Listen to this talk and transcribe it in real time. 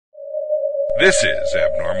This is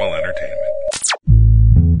Abnormal Entertainment.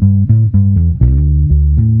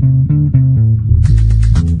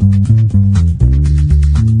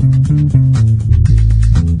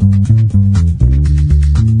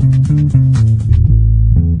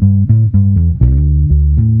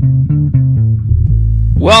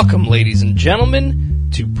 Welcome, ladies and gentlemen,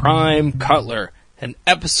 to Prime Cutler, an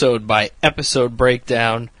episode-by-episode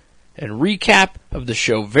breakdown and recap of the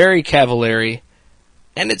show Very Cavallari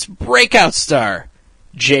and its breakout star,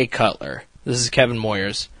 Jay Cutler. This is Kevin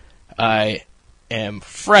Moyers. I am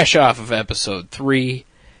fresh off of episode 3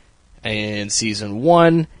 in season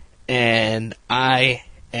 1, and I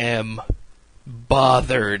am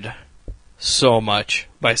bothered so much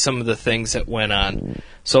by some of the things that went on.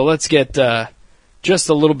 So let's get just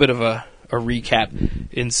a little bit of a recap.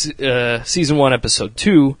 In season 1, episode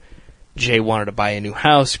 2, Jay wanted to buy a new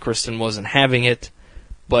house. Kristin wasn't having it.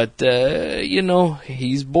 But,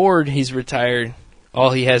 he's bored. He's retired.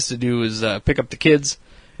 All he has to do is pick up the kids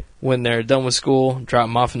when they're done with school, drop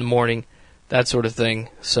them off in the morning, that sort of thing.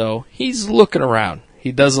 So he's looking around.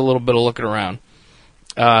 He does a little bit of looking around.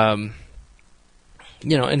 And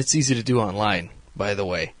it's easy to do online, by the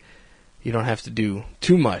way. You don't have to do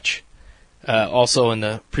too much. Also, in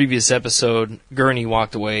the previous episode, Gurney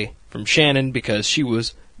walked away from Shannon because she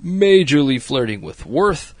was majorly flirting with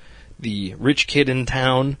Wirth, the rich kid in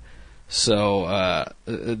town. So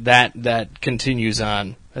that continues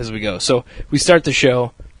on as we go. So we start the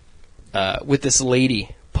show with this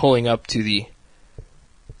lady pulling up to the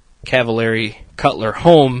Cavallari Cutler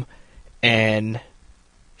home, and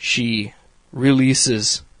she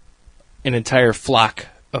releases an entire flock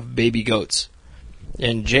of baby goats.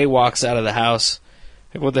 And Jay walks out of the house.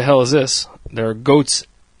 Like, what the hell is this? There are goats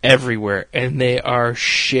everywhere, and they are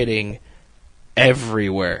shitting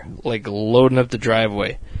everywhere, like loading up the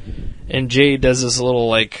driveway. And Jay does this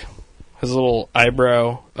little, his little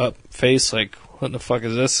eyebrow up face, like, what the fuck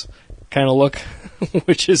is this kind of look,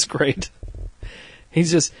 which is great.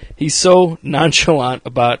 He's so nonchalant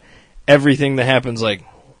about everything that happens, like,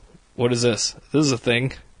 what is this? This is a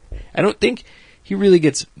thing. I don't think he really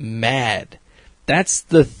gets mad. That's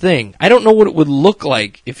the thing. I don't know what it would look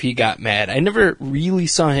like if he got mad. I never really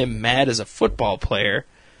saw him mad as a football player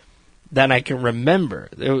that I can remember.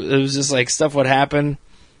 It was just like stuff would happen,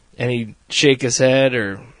 and he'd shake his head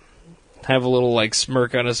or have a little like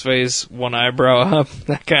smirk on his face, one eyebrow up,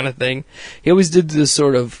 that kind of thing. He always did this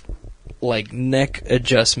sort of like neck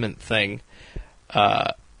adjustment thing,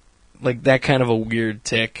 like that kind of a weird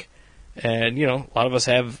tick. And a lot of us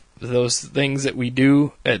have those things that we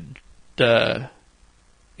do at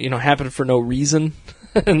happen for no reason.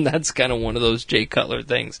 And that's kind of one of those Jay Cutler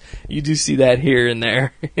things. You do see that here and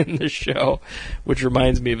there in the show, which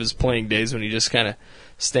reminds me of his playing days when he just kind of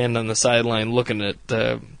stand on the sideline looking at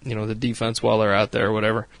the defense while they're out there or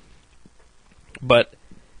whatever. But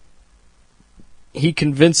he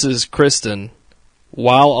convinces Kristin,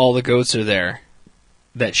 while all the goats are there,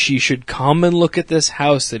 that she should come and look at this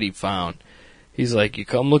house that he found. He's like, you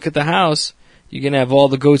come look at the house, you can have all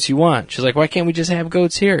the goats you want. She's like, why can't we just have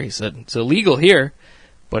goats here? He said, it's illegal here,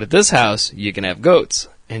 but at this house, you can have goats.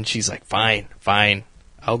 And she's like, fine,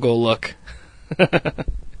 I'll go look.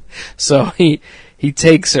 So he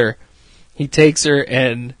takes her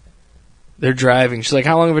and they're driving. She's like,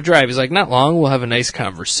 how long of a drive? He's like, not long. We'll have a nice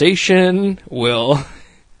conversation. We'll,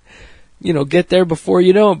 get there before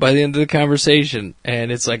you know it by the end of the conversation.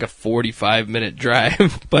 And it's like a 45-minute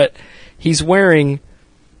drive. But he's wearing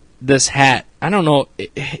this hat. I don't know.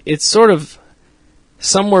 It's sort of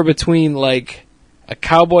somewhere between like a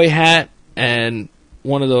cowboy hat and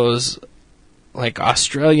one of those like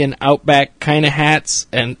Australian outback kind of hats.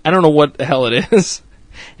 And I don't know what the hell it is.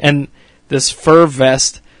 And this fur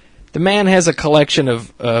vest. The man has a collection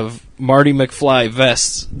of Marty McFly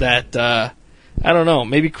vests that, I don't know,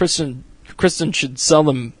 maybe Kristin should sell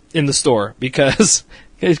them in the store because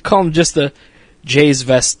they call them just the Jay's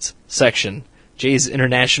Vest section. Jay's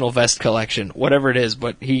International Vest Collection, whatever it is,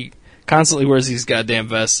 but he constantly wears these goddamn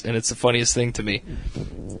vests, and it's the funniest thing to me.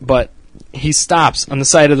 But he stops on the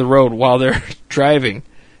side of the road while they're driving.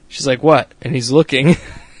 She's like, what? And he's looking,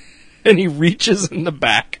 and he reaches in the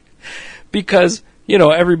back because,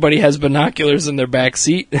 everybody has binoculars in their back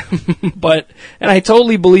seat. And I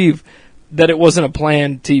totally believe that it wasn't a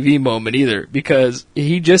planned TV moment either, because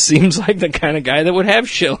he just seems like the kind of guy that would have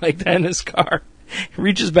shit like that in his car. He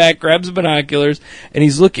reaches back, grabs the binoculars, and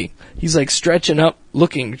he's looking. He's like stretching up,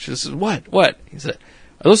 looking. She says, what? He said,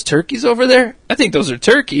 are those turkeys over there? I think those are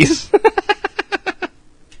turkeys.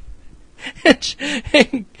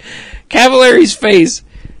 And Cavallari's face,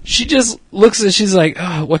 she just looks and she's like,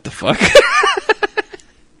 oh, what the fuck?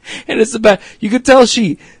 And it's the best. You could tell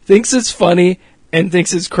she thinks it's funny and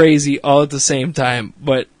thinks it's crazy all at the same time.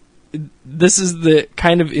 But this is the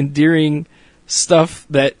kind of endearing stuff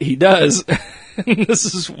that he does. And this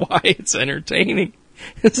is why it's entertaining.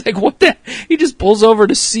 It's like, what the? He just pulls over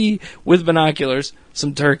to see, with binoculars,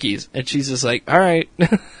 some turkeys. And she's just like, all right.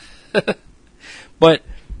 But,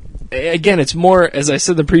 again, it's more, as I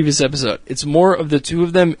said in the previous episode, it's more of the two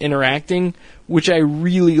of them interacting, which I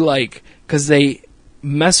really like, because they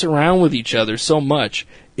mess around with each other so much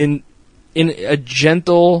in a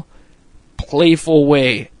gentle, playful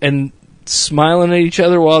way, and smiling at each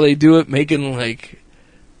other while they do it, making, like,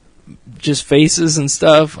 just faces and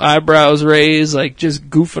stuff, eyebrows raised, like, just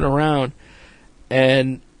goofing around.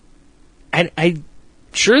 And I'm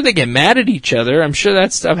sure they get mad at each other. I'm sure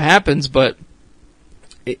that stuff happens, but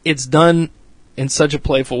it's done in such a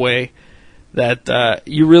playful way that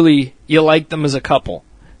you like them as a couple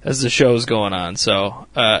as the show's going on. So,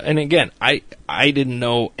 and again, I didn't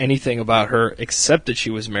know anything about her except that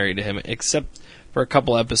she was married to him, except for a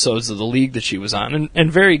couple episodes of The League that she was on,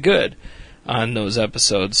 and very good on those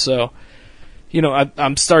episodes. So, you know,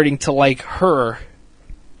 I'm starting to like her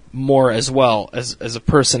more as well as a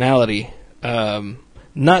personality.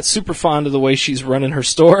 Not super fond of the way she's running her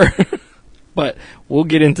store, but we'll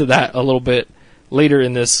get into that a little bit later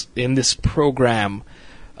in this program.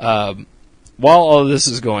 While all of this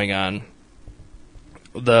is going on,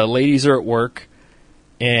 the ladies are at work,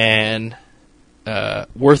 and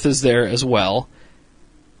Wirth is there as well.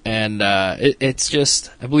 And it's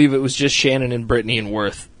just, I believe it was just Shannon and Brittany and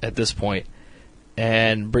Wirth at this point.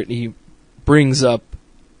 And Brittany brings up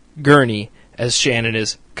Gurney as Shannon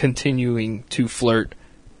is continuing to flirt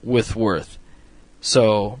with Wirth.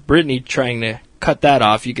 So Brittany, trying to cut that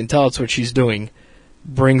off, you can tell it's what she's doing,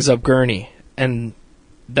 brings up Gurney. And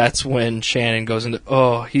that's when Shannon goes into,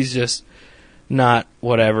 oh, he's just not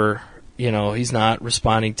whatever, you know, he's not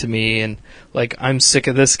responding to me, and like, I'm sick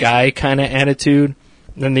of this guy kind of attitude.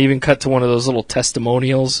 And then they even cut to one of those little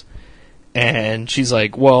testimonials, and she's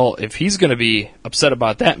like, well, if he's going to be upset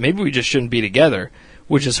about that, maybe we just shouldn't be together,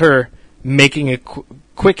 which is her making a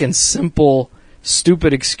quick and simple,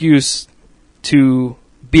 stupid excuse to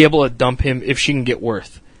be able to dump him if she can get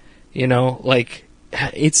Wirth. You know, like,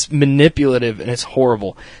 it's manipulative and it's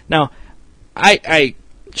horrible. Now, I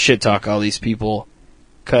shit talk all these people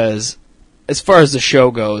because as far as the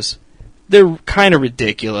show goes, they're kind of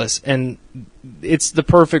ridiculous, and it's the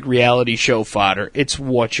perfect reality show fodder. It's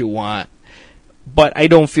what you want. But I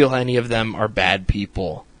don't feel any of them are bad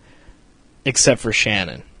people, except for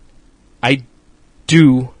Shannon. I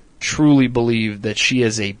do truly believe that she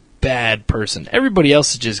is a bad person. Everybody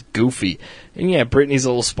else is just goofy. And yeah, Brittany's a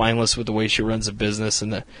little spineless with the way she runs a business,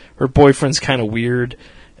 and her boyfriend's kind of weird,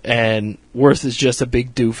 and Wirth is just a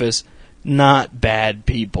big doofus. Not bad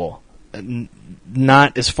people.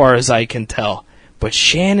 Not as far as I can tell. But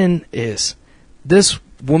Shannon is. This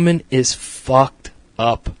woman is fucked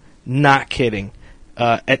up. Not kidding.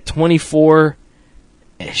 At 24,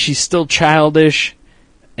 she's still childish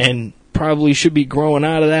and probably should be growing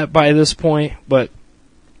out of that by this point. But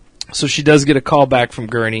so she does get a call back from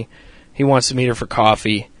Gurney. He wants to meet her for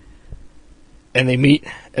coffee. And they meet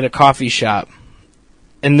at a coffee shop.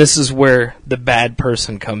 And this is where the bad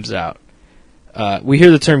person comes out. We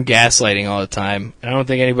hear the term gaslighting all the time, and I don't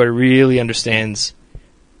think anybody really understands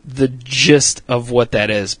the gist of what that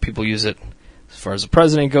is. People use it as far as the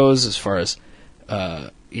president goes, as far as,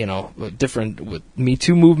 different with Me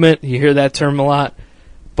Too movement. You hear that term a lot.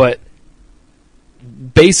 But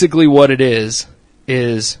basically what it is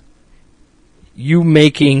you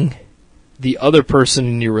making the other person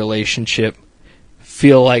in your relationship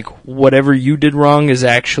feel like whatever you did wrong is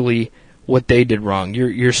actually what they did wrong.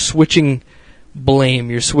 You're switching blame.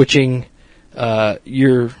 You're switching.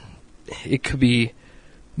 It could be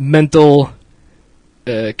mental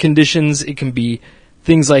conditions. It can be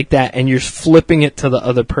things like that, and you're flipping it to the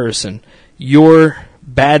other person. Your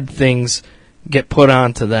bad things get put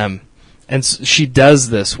onto them, and she does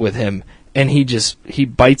this with him, and he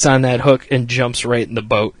bites on that hook and jumps right in the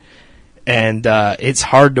boat, and it's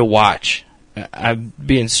hard to watch. I'm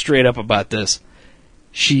being straight up about this.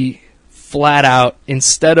 She flat out,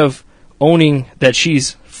 instead of owning that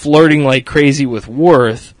she's flirting like crazy with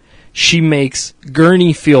Wirth, she makes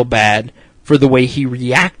Gurney feel bad for the way he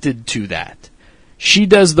reacted to that. She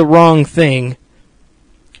does the wrong thing.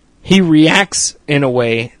 He reacts in a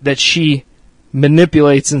way that she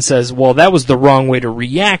manipulates and says, well, that was the wrong way to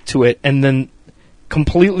react to it, and then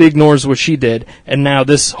completely ignores what she did, and now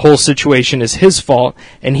this whole situation is his fault,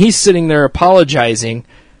 and he's sitting there apologizing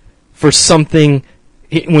for something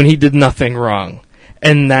when he did nothing wrong.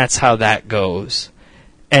 And that's how that goes.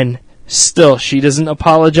 And Still, she doesn't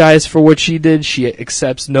apologize for what she did. She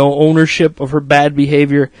accepts no ownership of her bad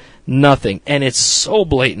behavior, nothing. And it's so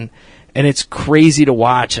blatant, and it's crazy to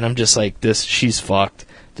watch, and I'm just like, she's fucked.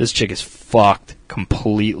 This chick is fucked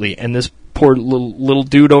completely. And this poor little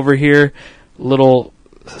dude over here, little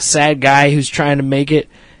sad guy who's trying to make it,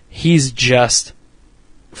 he's just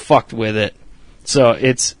fucked with it. So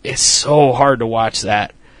it's so hard to watch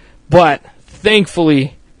that. But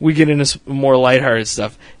thankfully, we get into some more lighthearted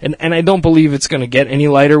stuff. And I don't believe it's going to get any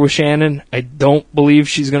lighter with Shannon. I don't believe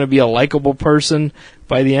she's going to be a likable person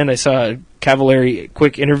by the end. I saw a Cavallari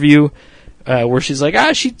quick interview where she's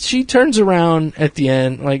like, she turns around at the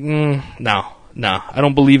end. Like, no, I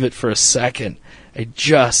don't believe it for a second. I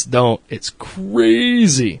just don't. It's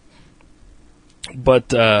crazy.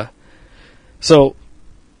 But so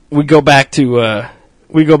we go back to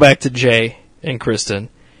Jay and Kristin,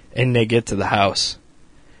 and they get to the house.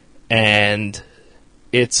 And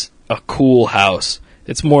it's a cool house.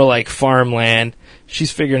 It's more like farmland.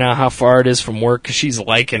 She's figuring out how far it is from work because she's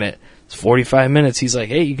liking it. It's 45 minutes. He's like,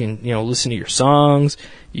 hey, you can listen to your songs.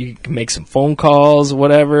 You can make some phone calls,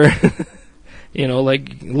 whatever.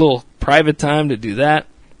 Like a little private time to do that.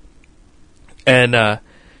 And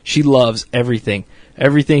she loves everything.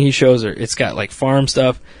 Everything he shows her. It's got like farm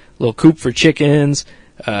stuff, a little coop for chickens.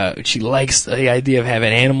 She likes the idea of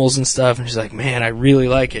having animals and stuff, and she's like, man, I really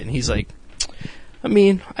like it. And he's like, I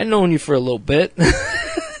mean, I've known you for a little bit.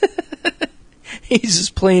 He's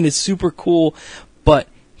just playing it super cool, but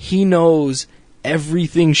he knows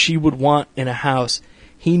everything she would want in a house.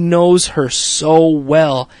 He knows her so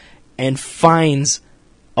well and finds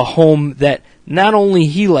a home that not only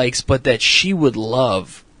he likes, but that she would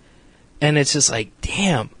love. And it's just like,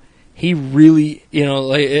 damn. He really,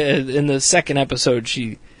 like in the second episode,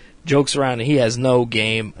 she jokes around and he has no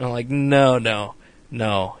game. And I'm like, no.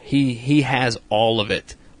 He has all of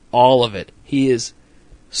it. All of it. He is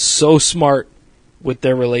so smart with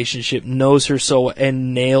their relationship, knows her so well,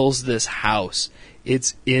 and nails this house.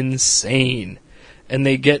 It's insane. And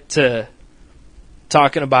they get to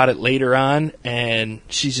talking about it later on, and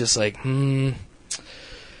she's just like,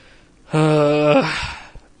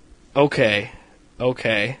 okay.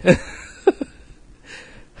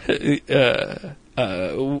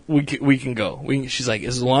 We can go. She's like,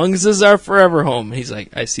 as long as this is our forever home. He's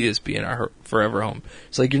like, I see this being our forever home.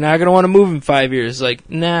 It's like, you're not going to want to move in 5 years. Like,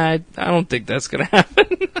 nah, I don't think that's going to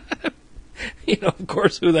happen. Of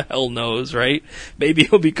course, who the hell knows, right? Maybe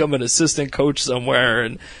he'll become an assistant coach somewhere,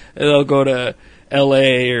 and they'll go to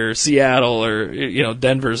L.A. or Seattle or,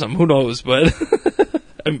 Denver or something. Who knows? But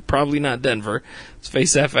probably not Denver. Let's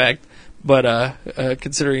face that fact. But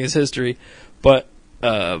considering his history. But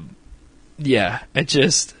yeah, it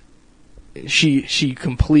just she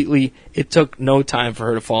completely. It took no time for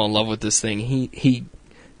her to fall in love with this thing. He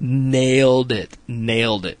nailed it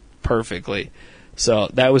perfectly. So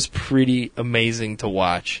that was pretty amazing to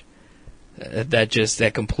watch.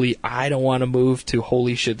 That complete. I don't want to move to.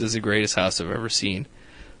 Holy shit! This is the greatest house I've ever seen.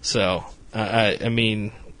 So I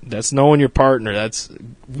mean, that's knowing your partner. That's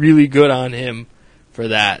really good on him for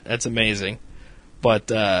that. That's amazing. But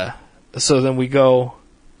so then we go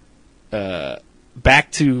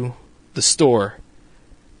back to the store,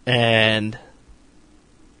 and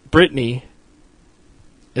Brittany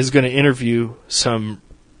is going to interview some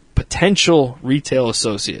potential retail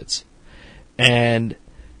associates. And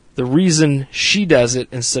the reason she does it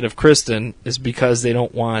instead of Kristin is because they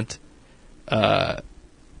don't want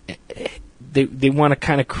they want to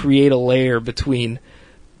kind of create a layer between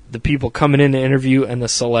the people coming in to interview and the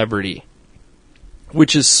celebrity,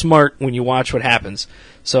 which is smart when you watch what happens.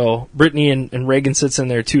 So Brittany and Reagan sits in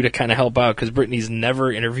there too to kind of help out because Brittany's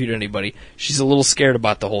never interviewed anybody. She's a little scared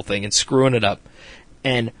about the whole thing and screwing it up.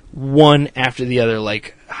 And one after the other,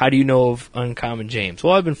 like, how do you know of Uncommon James?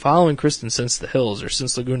 Well, I've been following Kristin since the Hills or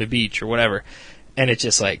since Laguna Beach or whatever. And it's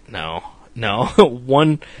just like, no.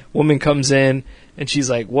 One woman comes in and she's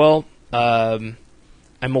like, well, I'm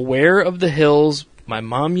aware of the Hills. My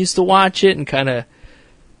mom used to watch it and kind of,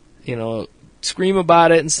 scream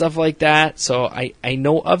about it and stuff like that. So I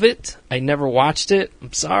know of it. I never watched it.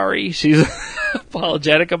 I'm sorry. She's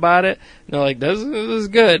apologetic about it. And they're like, this is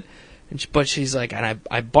good. But she's like, and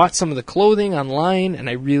I bought some of the clothing online, and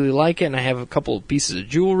I really like it, and I have a couple of pieces of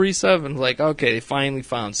jewelry stuff, and like, okay, they finally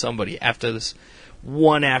found somebody after this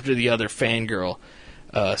one after the other fangirl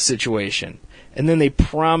situation. And then they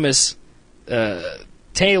promise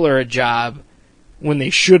Taylor a job when they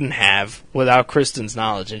shouldn't have without Kristin's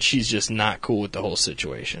knowledge, and she's just not cool with the whole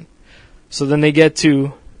situation. So then they get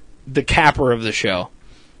to the capper of the show,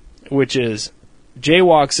 which is Jay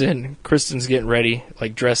walks in, Kristin's getting ready,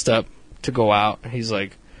 like dressed up to go out, and he's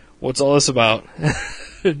like, what's all this about?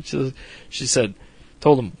 She said,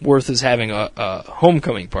 told him Wirth is having a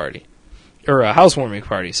homecoming party, or a housewarming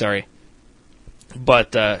party, sorry.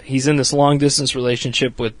 But he's in this long-distance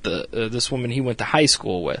relationship with this woman he went to high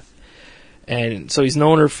school with. And so he's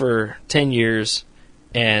known her for 10 years,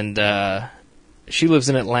 and she lives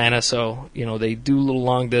in Atlanta, so, they do a little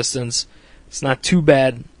long distance. It's not too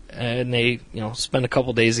bad, and they, spend a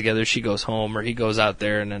couple days together. She goes home, or he goes out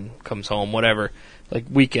there and then comes home, whatever, like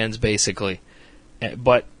weekends, basically.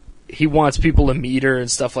 But he wants people to meet her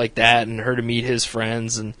and stuff like that, and her to meet his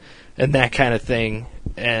friends and that kind of thing.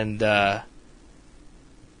 And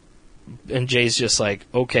Jay's just like,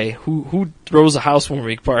 okay, who throws a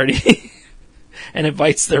housewarming party and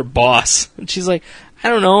invites their boss? And she's like, I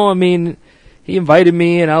don't know. I mean, he invited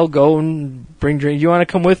me, and I'll go and bring drinks. You want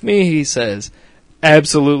to come with me? He says,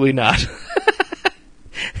 absolutely not.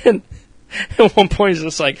 And at one point, he's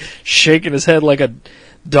just like shaking his head like a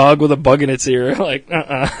dog with a bug in its ear. Like,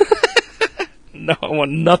 no, I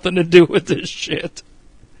want nothing to do with this shit.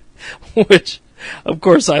 Which, of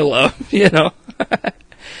course, I love,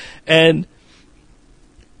 And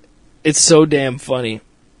it's so damn funny.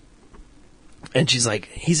 And she's like,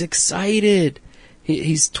 he's excited.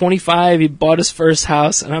 He's 25. He bought his first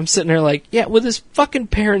house. And I'm sitting there like, yeah, with his fucking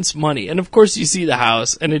parents' money. And, of course, you see the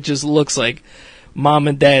house, and it just looks like mom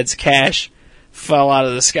and dad's cash fell out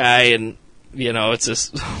of the sky. And, it's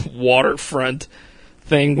this waterfront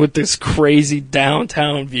thing with this crazy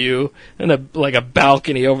downtown view and a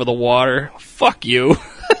balcony over the water. Fuck you.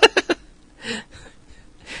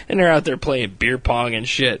 And they're out there playing beer pong and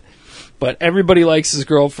shit. But everybody likes his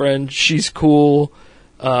girlfriend. She's cool.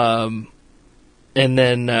 And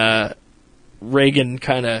then Reagan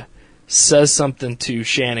kind of says something to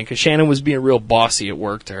Shannon, because Shannon was being real bossy at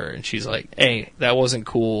work to her. And she's like, hey, that wasn't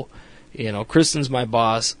cool. Kristin's my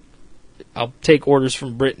boss. I'll take orders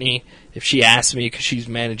from Brittany if she asks me, because she's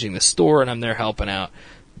managing the store and I'm there helping out.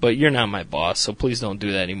 But you're not my boss, so please don't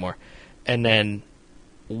do that anymore. And then,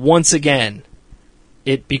 once again,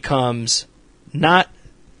 it becomes not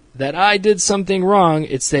that I did something wrong,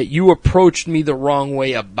 it's that you approached me the wrong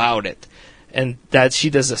way about it. And that she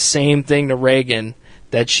does the same thing to Reagan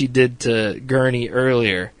that she did to Gurney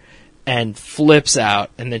earlier, and flips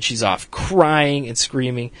out, and then she's off crying and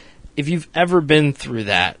screaming. If you've ever been through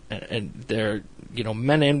that, and there are,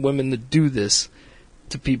 men and women that do this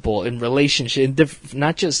to people in relationships,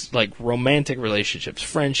 not just like romantic relationships,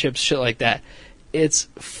 friendships, shit like that, it's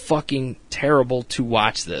fucking terrible to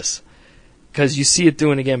watch this. Because you see it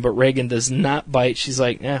doing again, but Reagan does not bite. She's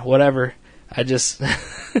like, whatever. I just...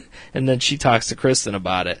 And then she talks to Kristin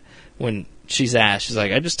about it when she's asked. She's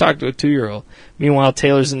like, I just talked to a 2-year-old. Meanwhile,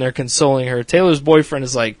 Taylor's in there consoling her. Taylor's boyfriend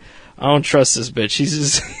is like, I don't trust this bitch.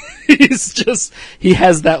 He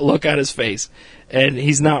has that look on his face. And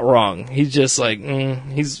he's not wrong. He's just like,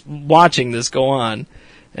 he's watching this go on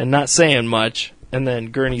and not saying much. And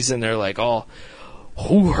then Gurney's in there like, oh,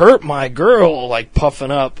 who hurt my girl? Like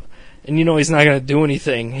puffing up. And he's not going to do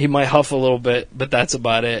anything. He might huff a little bit, but that's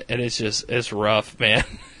about it. And it's rough, man.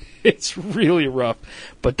 It's really rough.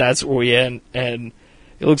 But that's where we end. And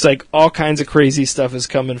it looks like all kinds of crazy stuff is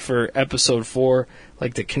coming for episode 4.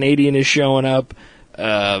 Like the Canadian is showing up.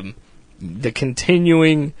 The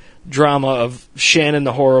continuing drama of Shannon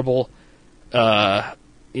the Horrible. And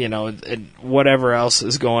whatever else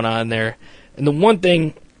is going on there. And the one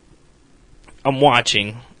thing I'm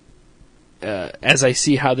watching... as I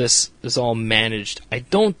see how this is all managed, I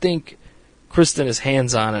don't think Kristin is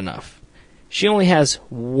hands-on enough. She only has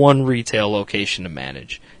one retail location to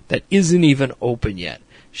manage that isn't even open yet.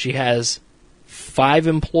 She has 5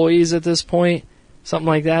 employees at this point, something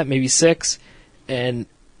like that, maybe 6, and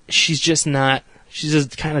she's just kind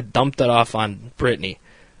of dumped it off on Brittany,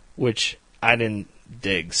 which I didn't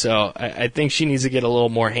dig. So I think she needs to get a little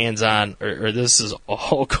more hands-on, or this is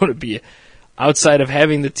all going to be... outside of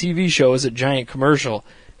having the TV show as a giant commercial,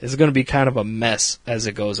 is going to be kind of a mess as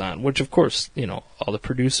it goes on. Which, of course, all the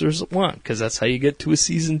producers want, because that's how you get to a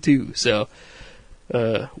season 2. So,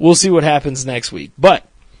 we'll see what happens next week. But,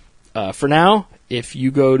 for now, if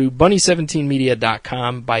you go to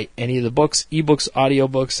bunny17media.com, buy any of the books, ebooks,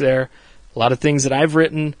 audiobooks there, a lot of things that I've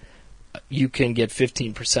written, you can get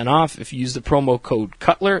 15% off if you use the promo code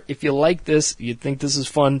Cutler. If you like this, you think this is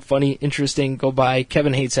fun, funny, interesting, go buy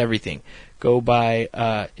Kevin Hates Everything. Go buy,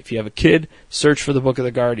 if you have a kid, search for the Book of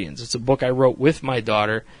the Guardians. It's a book I wrote with my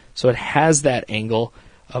daughter, so it has that angle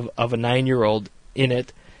of a 9-year-old in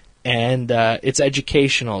it, and it's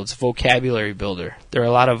educational. It's a vocabulary builder. There are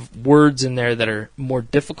a lot of words in there that are more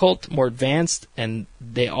difficult, more advanced, and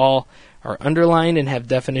they all are underlined and have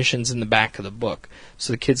definitions in the back of the book.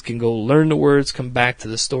 So the kids can go learn the words, come back to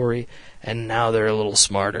the story, and now they're a little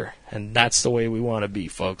smarter. And that's the way we want to be,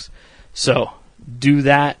 folks. So do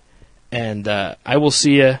that, and I will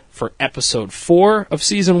see you for episode 4 of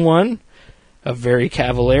season 1 of Very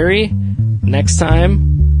Cavallari next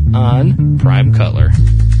time on Prime Cutler.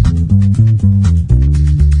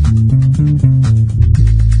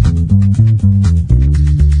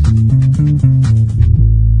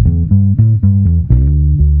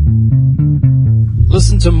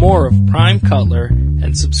 Listen to more of Prime Cutler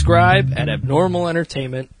and subscribe at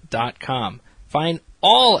abnormalentertainment.com. Find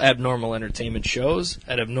all Abnormal Entertainment shows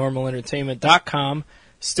at abnormalentertainment.com,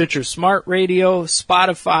 Stitcher Smart Radio,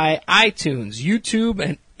 Spotify, iTunes, YouTube,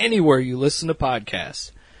 and anywhere you listen to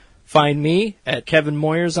podcasts. Find me at Kevin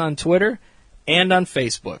Moyers on Twitter and on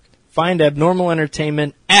Facebook. Find Abnormal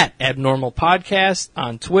Entertainment at Abnormal Podcast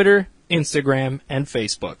on Twitter, Instagram, and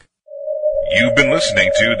Facebook. You've been listening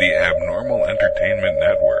to the Abnormal Entertainment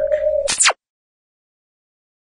Network.